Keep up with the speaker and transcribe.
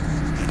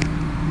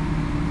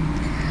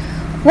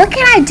What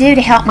can I do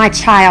to help my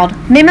child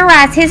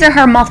memorize his or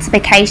her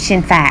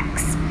multiplication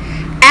facts?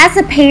 As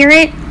a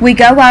parent, we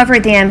go over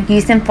them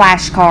using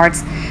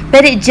flashcards,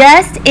 but it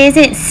just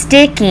isn't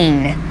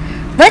sticking.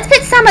 Let's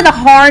put some of the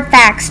hard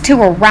facts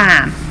to a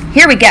rhyme.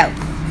 Here we go.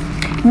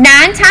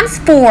 9 times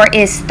 4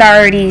 is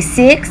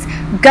 36.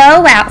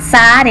 Go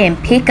outside and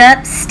pick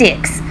up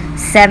sticks.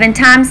 7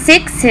 times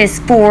 6 is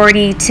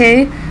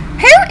 42.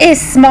 Who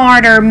is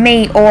smarter,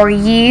 me or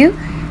you?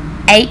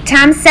 8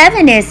 times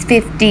 7 is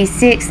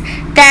 56.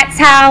 That's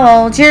how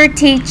old your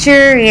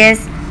teacher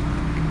is.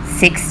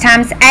 6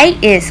 times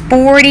 8 is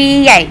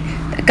 48.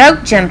 The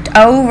goat jumped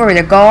over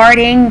the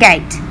garden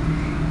gate.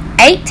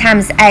 8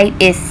 times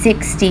 8 is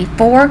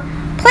 64.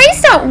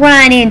 Please don't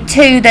run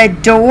into the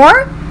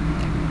door.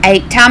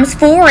 8 times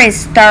 4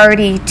 is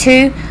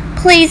 32.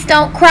 Please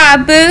don't cry,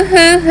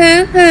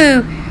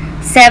 boo-hoo-hoo-hoo.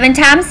 7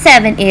 times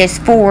 7 is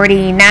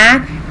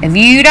 49. If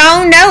you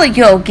don't know it,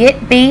 you'll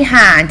get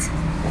behind.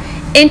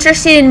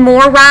 Interested in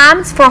more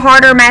rhymes for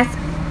harder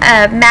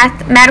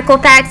mathematical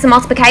facts and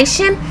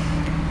multiplication?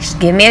 Just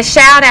give me a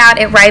shout out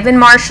at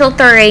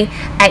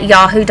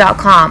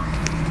ravenmarshall3@yahoo.com.